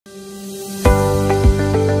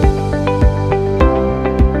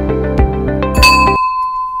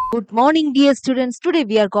Good morning, dear students. Today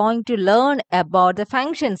we are going to learn about the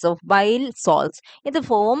functions of bile salts. In the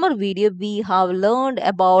former video, we have learned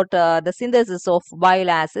about the synthesis of bile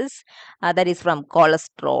acids, that is from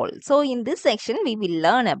cholesterol. So, in this section, we will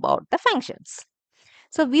learn about the functions.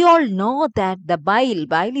 So, we all know that the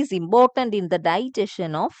bile is important in the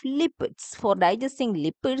digestion of lipids. For digesting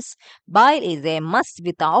lipids, bile is a must.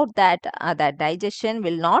 Without that, that digestion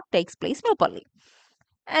will not take place properly.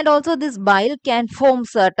 And also this bile can form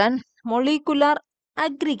certain molecular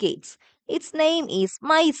aggregates. Its name is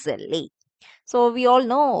micelle. So we all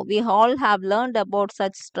know, we all have learned about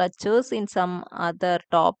such structures in some other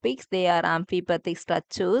topics. They are amphipathic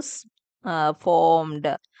structures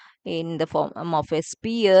formed in the form of a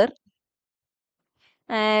sphere,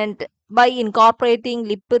 and by incorporating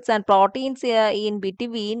lipids and proteins in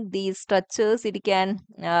between these structures, it can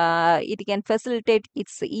facilitate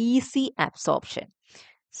its easy absorption.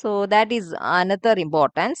 So that is another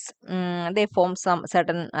importance. They form some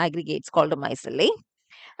certain aggregates called micelle.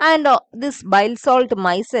 And this bile salt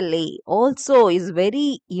micelle also is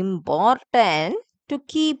very important to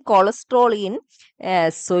keep cholesterol in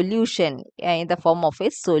solution, in the form of a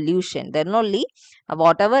solution. Then only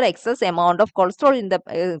whatever excess amount of cholesterol in the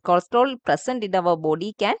cholesterol present in our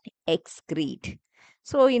body can excrete.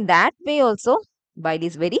 So in that way also bile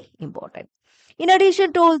is very important. In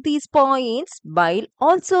addition to all these points, bile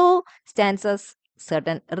also stands as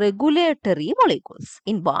certain regulatory molecules.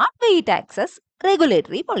 In what way it acts as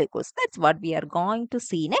regulatory molecules? That's what we are going to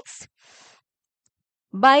see next.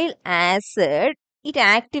 Bile acid, it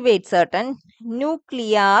activates certain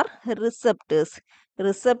nuclear receptors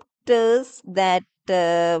that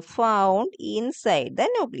found inside the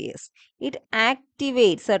nucleus. It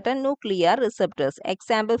activates certain nuclear receptors.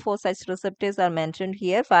 Example for such receptors are mentioned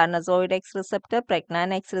here: farnesoid X receptor,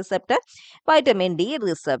 pregnan X receptor, vitamin D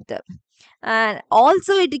receptor. And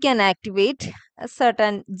also it can activate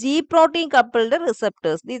certain G protein coupled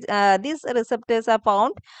receptors. These receptors are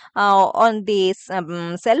found on this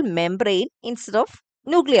cell membrane instead of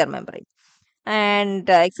nuclear membrane. And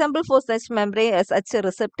example for such membrane, such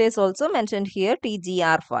receptors also mentioned here: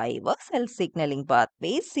 TGR5, cell signaling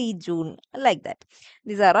pathway, C-Jun, like that.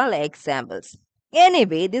 These are all examples.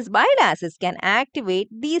 Anyway, these bile acids can activate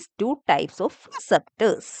these two types of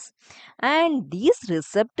receptors. And these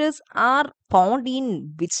receptors are found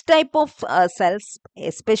in which type of cells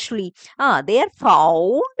especially? They are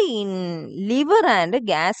found in liver and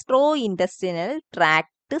gastrointestinal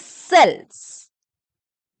tract cells.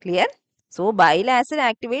 Clear? So, bile acid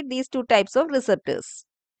activate these two types of receptors.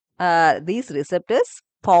 These receptors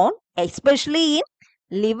found especially in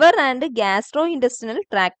liver and gastrointestinal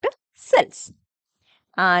tract cells.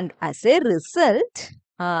 And as a result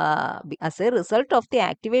of the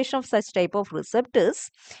activation of such type of receptors,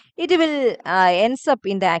 it will ends up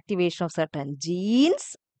in the activation of certain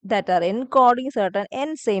genes that are encoding certain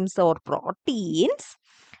enzymes or proteins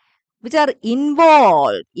which are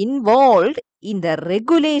involved in the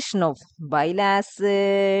regulation of bile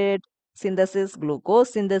acid synthesis,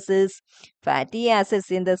 glucose synthesis, fatty acid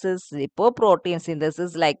synthesis, lipoprotein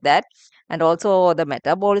synthesis, like that, and also the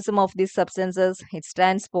metabolism of these substances, its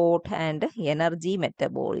transport and energy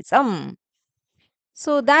metabolism.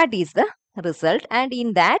 So that is the result, and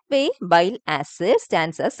in that way bile acid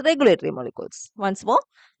stands as regulatory molecules. Once more,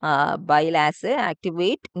 bile acid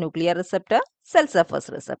activate nuclear receptor, cell surface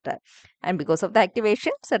receptor, and because of the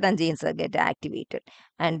activation certain genes get activated,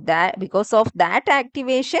 and that because of that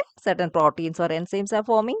activation certain proteins or enzymes are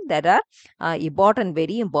forming that are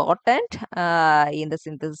very important in the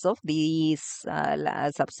synthesis of these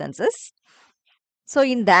substances. So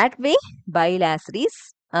in that way, bile acid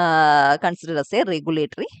is considered as a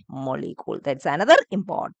regulatory molecule. That's another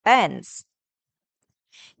importance.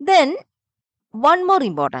 Then one more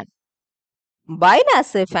important. Bile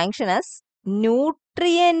acid function as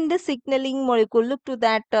nutrient signaling molecule. Look to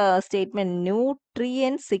that statement,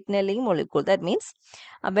 nutrient signaling molecule. That means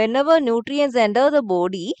whenever nutrients enter the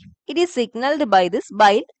body, it is signaled by this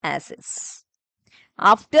bile acids.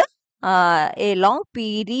 After a long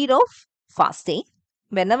period of fasting,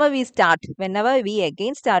 whenever we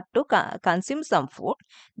again start to consume some food,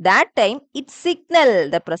 that time it signal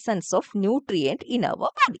the presence of nutrient in our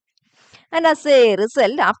body. And as a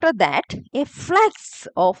result, after that, a flux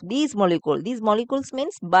of these molecules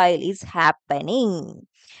means bile is happening.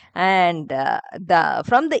 And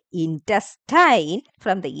from the intestine,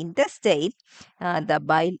 the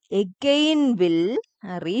bile again will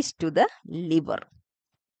reach to the liver.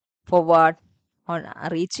 For what? On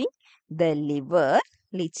reaching the liver,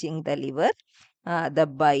 the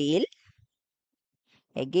bile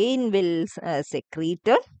again will secrete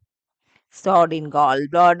stored in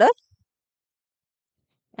gallbladder,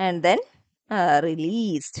 and then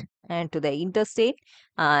released and to the intestine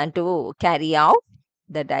and to carry out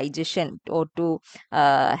the digestion or to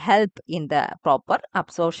help in the proper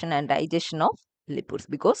absorption and digestion of lipids,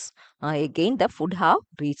 because again the food have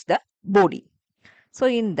reached the body. So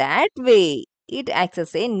in that way, it acts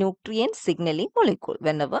as a nutrient signaling molecule.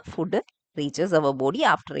 Whenever food reaches our body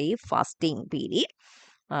after a fasting period,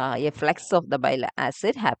 a flux of the bile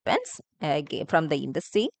acid happens from the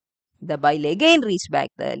intestine. The bile again reach back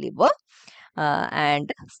the liver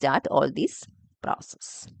and start all this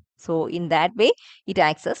process. So in that way, it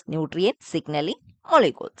acts as nutrient signaling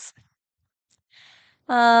molecules.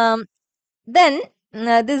 Um, then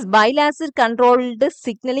this bile acid controlled the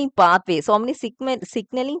signaling pathway. So many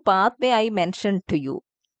signaling pathway I mentioned to you.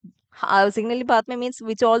 Signaling pathway means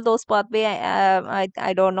which all those pathway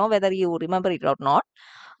I don't know whether you remember it or not.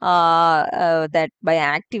 That by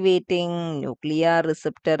activating nuclear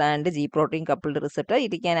receptor and G protein coupled receptor,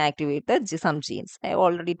 it can activate some genes. I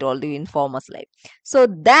already told you in former slide. So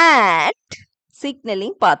that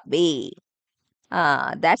signaling pathway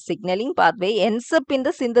ends up in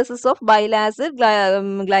the synthesis of bile acid,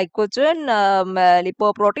 glycogen,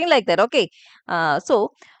 lipoprotein, like that. Okay.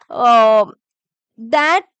 So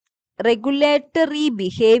that regulatory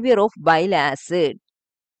behavior of bile acid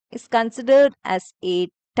is considered as a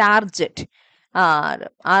target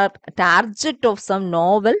target of some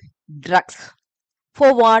novel drugs.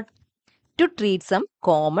 For what? To treat some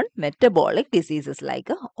common metabolic diseases like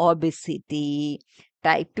obesity,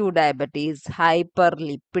 type 2 diabetes,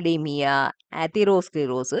 hyperlipidemia,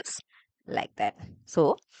 atherosclerosis, like that.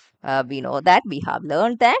 So, we know that we have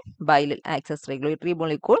learned that bile acts as regulatory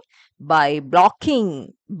molecule. By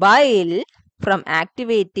blocking bile from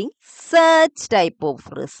activating such type of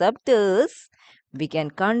receptors, we can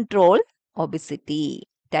control obesity,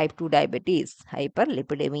 type 2 diabetes,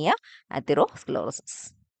 hyperlipidemia,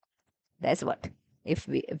 atherosclerosis. That's what. If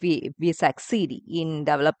we succeed in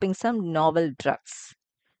developing some novel drugs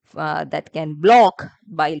that can block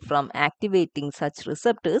bile from activating such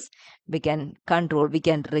receptors, we can control, we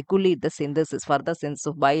can regulate the synthesis, further synthesis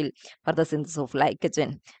of bile, further synthesis of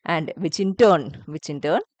glycogen, and which in turn, we can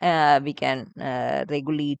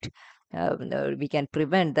regulate, we can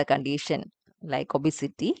prevent the condition like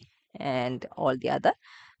obesity and all the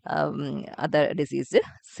other disease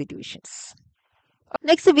situations.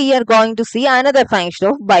 Next, we are going to see another function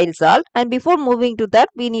of bile salt. And before moving to that,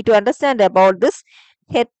 we need to understand about this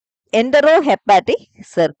enterohepatic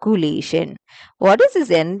circulation. What is this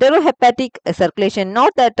enterohepatic circulation?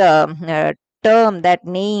 Not that term, that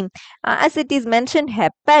name. As it is mentioned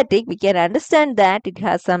hepatic, we can understand that it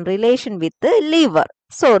has some relation with the liver.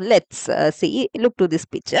 So let's look to this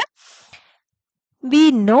picture.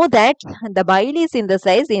 We know that the bile is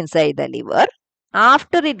synthesized inside the liver.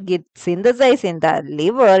 After it gets synthesized in the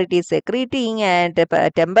liver, it is secreting and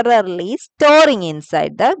temporarily storing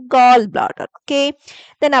inside the gallbladder. Okay.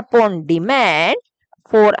 Then upon demand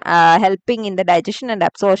for helping in the digestion and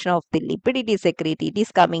absorption of the lipid, it is secreted. It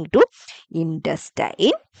is coming to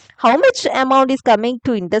intestine. How much amount is coming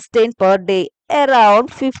to intestine per day?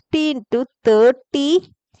 Around 15 to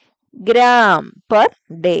 30 gram per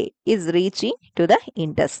day is reaching to the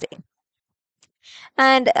intestine.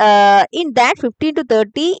 And in that 15 to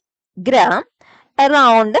 30 gram,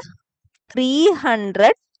 around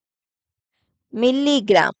 300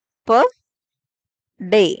 milligram per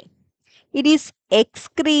day, it is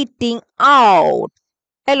excreting out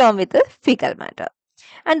along with the fecal matter.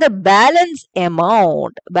 And the balance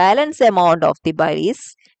amount of the bile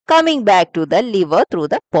is coming back to the liver through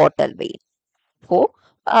the portal vein for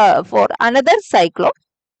another cycle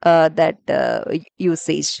of that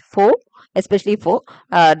usage, for especially for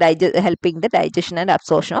helping the digestion and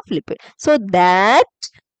absorption of lipid. So that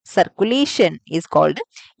circulation is called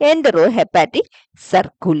enterohepatic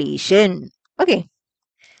circulation. Okay.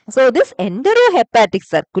 So this enterohepatic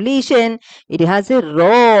circulation, it has a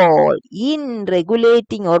role in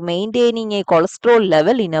regulating or maintaining a cholesterol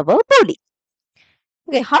level in our body.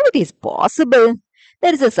 Okay, how it is possible?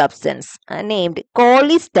 There is a substance named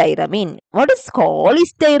cholestyramine. What is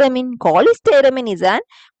cholestyramine? Cholestyramine is an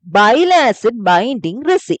bile acid binding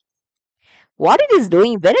resin. What it is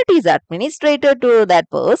doing when it is administered to that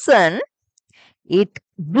person, it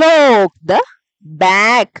blocks the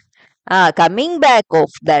coming back of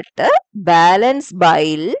that balanced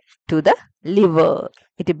bile to the liver.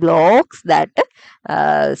 It blocks that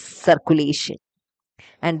circulation.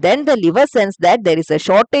 And then the liver senses that there is a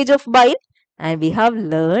shortage of bile, and we have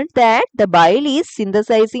learned that the bile is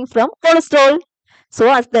synthesizing from cholesterol.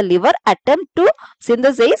 So as the liver attempt to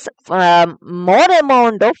synthesize more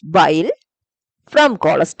amount of bile, from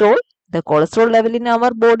cholesterol. The cholesterol level in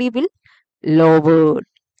our body will lower.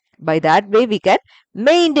 By that way, we can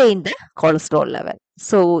maintain the cholesterol level.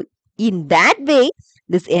 So, in that way,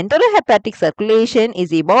 this enterohepatic circulation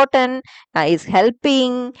is important, is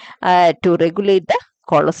helping to regulate the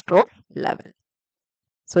cholesterol level.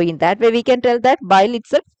 So, in that way, we can tell that bile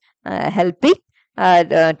itself helping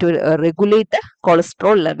to regulate the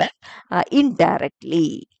cholesterol level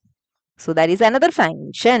indirectly. So, that is another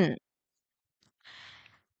function.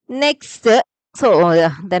 Next, then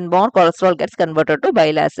more cholesterol gets converted to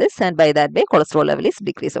bile acids, and by that way, cholesterol level is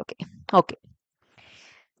decreased. Okay. Okay.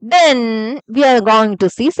 Then we are going to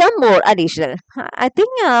see some more additional. I think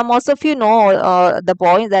most of you know the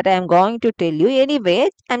point that I am going to tell you. Anyway,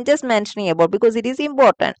 I'm just mentioning about because it is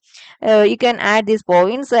important. You can add these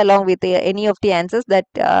points along with any of the answers that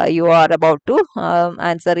you are about to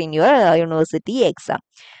answer in your university exam.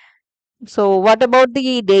 So, what about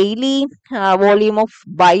the daily volume of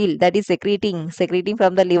bile that is secreting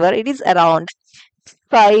from the liver? It is around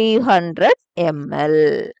 500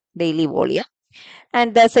 ml daily volume,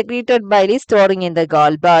 and the secreted bile is storing in the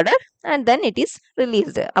gallbladder, and then it is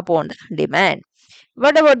released upon the demand.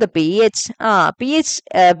 What about the pH? pH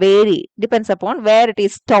vary depends upon where it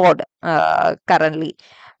is stored currently.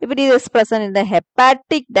 If it is present in the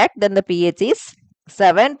hepatic duct, then the pH is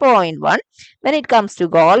 7.1. When it comes to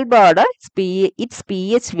gallbladder, its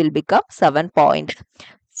pH will become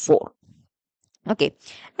 7.4. Okay,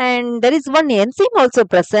 and there is one enzyme also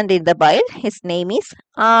present in the bile. His name is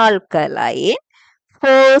alkaline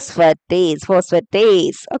phosphatase.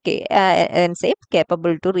 Okay, enzyme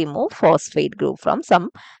capable to remove phosphate group from some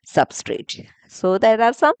substrate. So there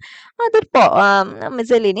are some other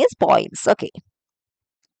miscellaneous points. Okay.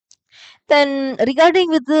 Then regarding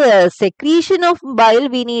with the secretion of bile,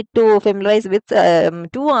 we need to familiarize with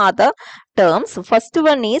two other terms. First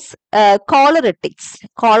one is choleretics.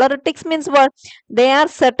 Choleretics means what? They are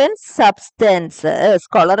certain substances. These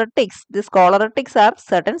choleretics are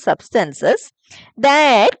certain substances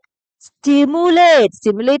that stimulates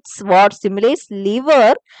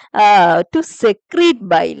liver to secrete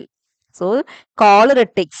bile. So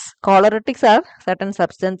choleretics are certain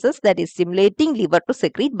substances that is stimulating liver to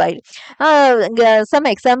secrete bile. Some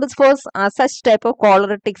examples for such type of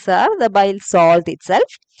choleretics are the bile salt itself,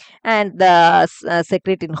 and the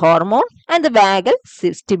secretin hormone, and the vagal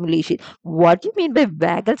stimulation. What do you mean by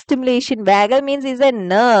vagal stimulation? Vagal means is a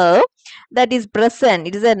nerve that is present.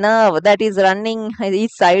 It is a nerve that is running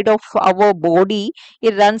each side of our body.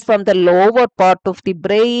 It runs from the lower part of the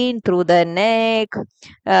brain through the neck,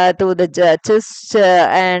 to the chest,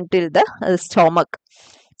 and till the stomach.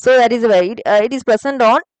 So that is why it is present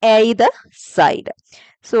on either side.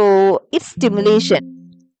 So its stimulation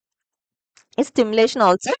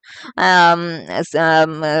also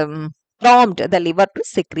prompt the liver to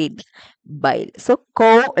secrete bile. So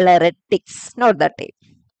choleretics, not that type.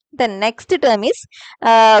 The next term is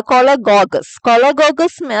cholagogus.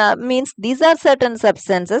 Cholagogus means these are certain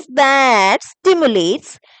substances that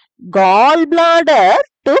stimulates gallbladder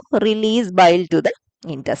to release bile to the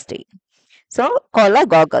intestine. So,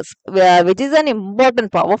 cholagogus, which is an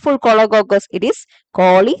important, powerful cholagogus, it is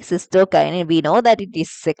cholecystokinin. We know that it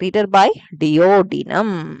is secreted by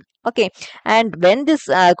duodenum. Okay, and when this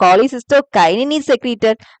cholecystokinin is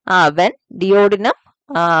secreted, when duodenum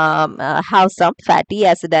have some fatty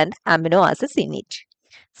acid and amino acids in it.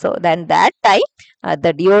 So, then that time,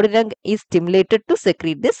 the duodenum is stimulated to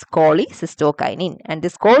secrete this cholecystokinin, and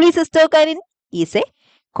this cholecystokinin is a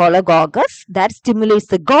cholagogus that stimulates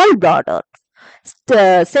the gallbladder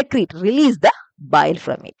secrete, release the bile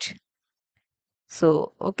from it.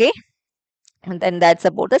 So, okay, and then that's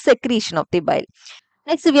about the secretion of the bile.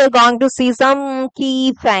 Next, we are going to see some key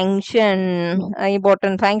important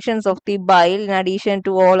functions of the bile in addition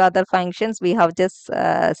to all other functions we have just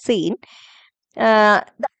seen. That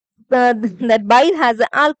bile has an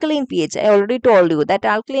alkaline pH. I already told you that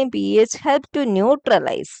alkaline pH helps to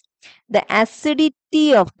neutralize the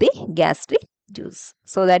acidity of the gastric juice.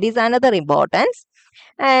 So, that is another importance,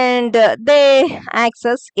 and they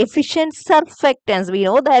access efficient surfactants. We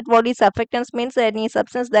know that what is surfactants means any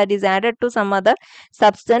substance that is added to some other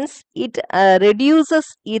substance. It reduces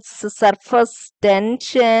its surface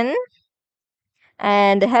tension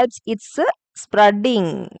and helps its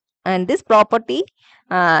spreading, and this property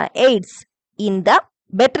aids in the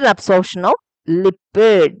better absorption of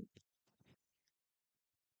lipid.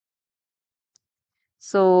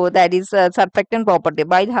 So that is a surfactant property.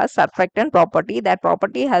 Bile has surfactant property. That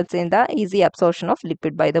property helps in the easy absorption of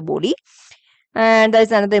lipid by the body. And that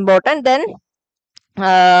is another important. Then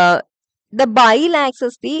the bile acts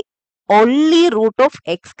as the only route of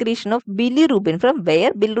excretion of bilirubin. From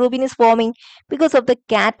where bilirubin is forming? Because of the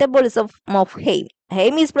catabolism of heme.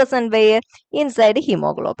 Heme is present where? Inside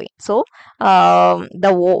hemoglobin. So from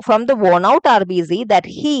the worn out RBC, that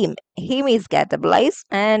heme is catabolized,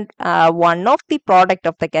 and one of the product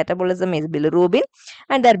of the catabolism is bilirubin,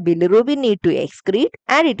 and that bilirubin need to excrete,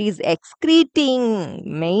 and it is excreting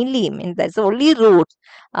mainly, means that's the only route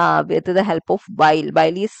with the help of bile.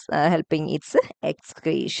 Bile is helping its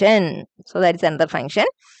excretion. So that is another function.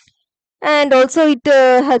 And also it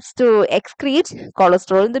helps to excrete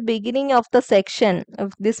cholesterol. In the beginning of the section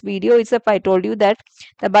of this video itself, I told you that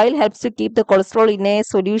the bile helps to keep the cholesterol in a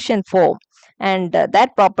solution form, and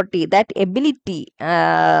that property, that ability,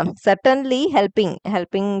 certainly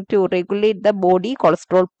helping to regulate the body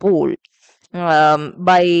cholesterol pool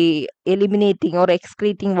by eliminating or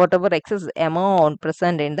excreting whatever excess amount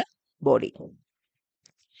present in the body.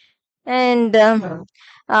 And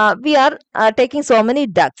we are taking so many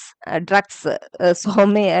drugs so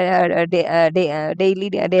many daily,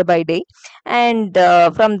 day by day, and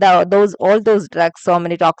from those all those drugs, so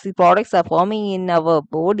many toxic products are forming in our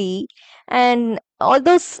body, and all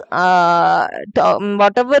those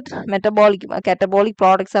whatever metabolic catabolic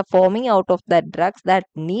products are forming out of that drugs that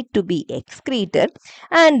need to be excreted,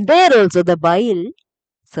 and there also the bile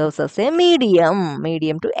serves as a medium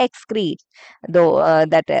to excrete though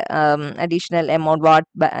that additional amount what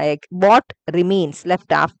remains left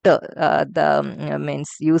after the means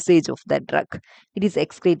usage of that drug, it is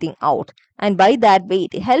excreting out, and by that way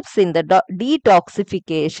it helps in the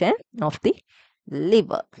detoxification of the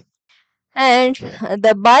liver. And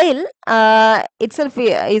the bile itself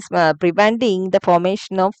is preventing the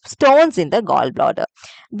formation of stones in the gallbladder.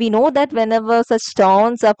 We know that whenever such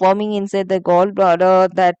stones are forming inside the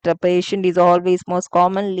gallbladder, that patient is always most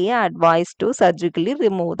commonly advised to surgically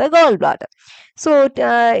remove the gallbladder. So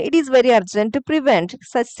it is very urgent to prevent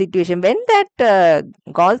such situation. When that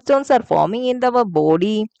gallstones are forming in our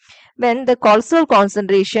body, when the cholesterol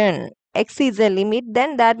concentration exceeds a limit,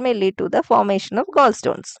 then that may lead to the formation of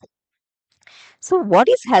gallstones. So, what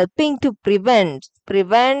is helping to prevent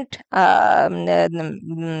that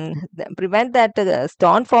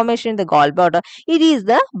stone formation in the gallbladder? It is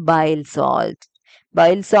the bile salt.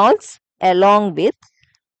 Bile salts along with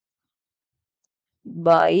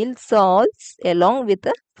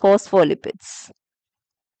the phospholipids.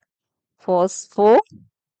 Phospholipids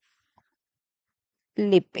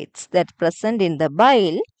that present in the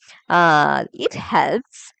bile,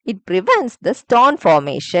 it prevents the stone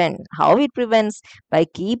formation. How it prevents? By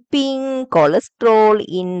keeping cholesterol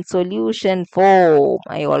in solution form.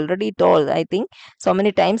 I already told, I think so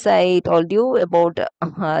many times I told you about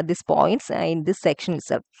these points in this section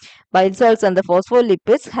itself. Bile salts and the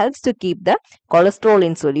phospholipids helps to keep the cholesterol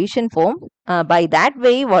in solution form. By that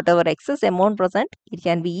way, whatever excess amount present, it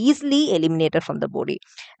can be easily eliminated from the body,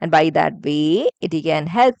 and by that way it can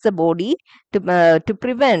help the body to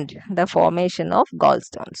prevent the formation of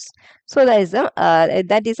gallstones. So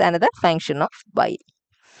that is another function of bile.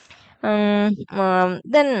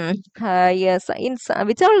 Then yes,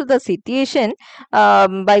 which are the situation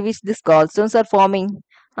by which these gallstones are forming?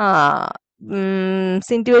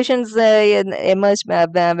 Situations emerge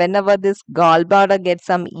whenever this gallbladder gets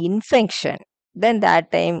some infection. Then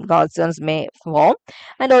that time gallstones may form,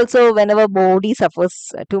 and also whenever body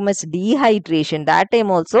suffers too much dehydration, that time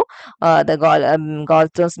also the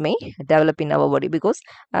gallstones may develop in our body, because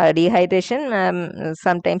dehydration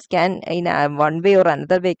sometimes can, in one way or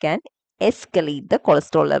another way, can escalate the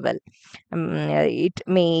cholesterol level. It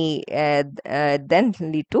may then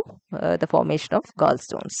lead to the formation of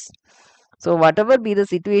gallstones. So, whatever be the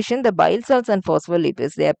situation, the bile salts and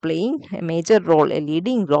phospholipids, they are playing a major role, a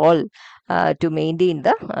leading role to maintain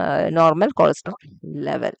the normal cholesterol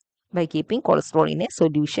level by keeping cholesterol in a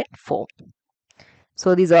solution form.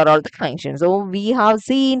 So these are all the functions. So we have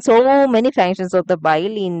seen so many functions of the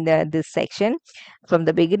bile in this section from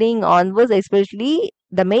the beginning onwards. Especially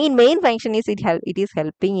the main function is it is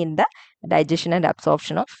helping in the digestion and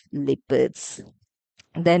absorption of lipids.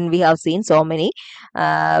 Then we have seen so many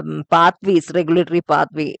pathways, regulatory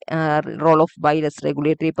pathway, role of bile as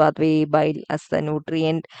regulatory pathway, bile as the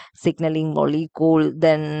nutrient signaling molecule.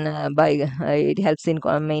 Then it helps in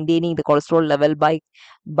maintaining the cholesterol level by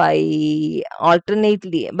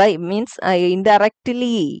alternately, by means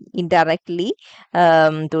indirectly to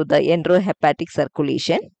the enterohepatic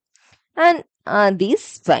circulation, and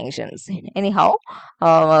these functions. Anyhow,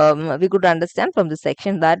 we could understand from the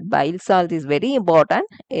section that bile salt is very important.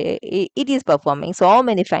 It is performing so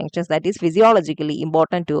many functions that is physiologically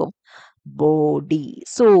important to body.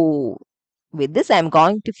 So, with this, I am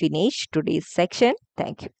going to finish today's section.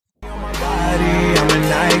 Thank you. I'm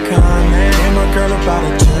an icon, man. And my girl about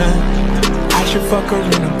a 10. I should fuck her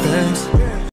in a Benz.